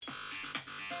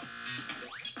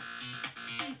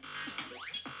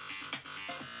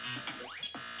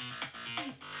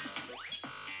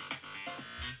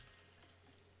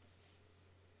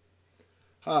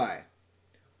Hi,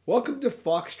 welcome to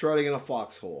Foxtrotting in a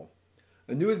Foxhole,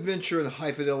 a new adventure in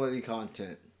high fidelity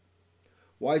content.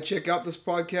 Why check out this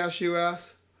podcast, you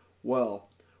ask? Well,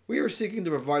 we are seeking to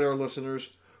provide our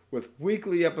listeners with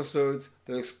weekly episodes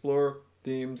that explore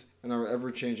themes in our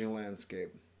ever changing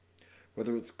landscape.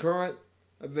 Whether it's current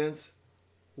events,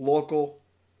 local,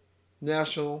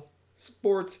 national,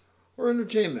 sports, or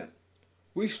entertainment,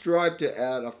 we strive to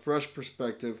add a fresh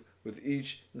perspective with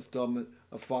each installment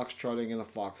of Foxtrotting in a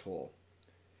Foxhole.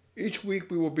 Each week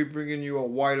we will be bringing you a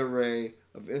wide array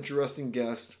of interesting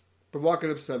guests,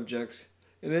 provocative subjects,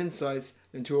 and insights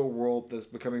into a world that's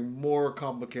becoming more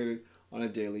complicated on a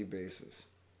daily basis.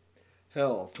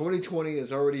 Hell, 2020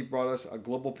 has already brought us a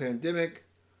global pandemic,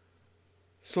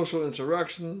 social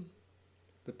insurrection,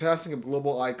 the passing of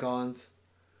global icons,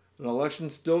 an election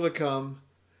still to come,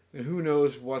 and who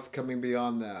knows what's coming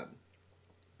beyond that.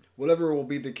 Whatever will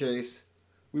be the case,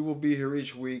 we will be here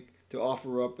each week to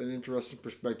offer up an interesting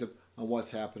perspective on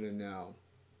what's happening now.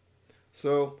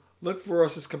 So, look for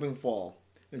us this coming fall.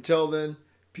 Until then,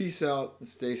 peace out and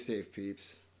stay safe,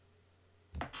 peeps.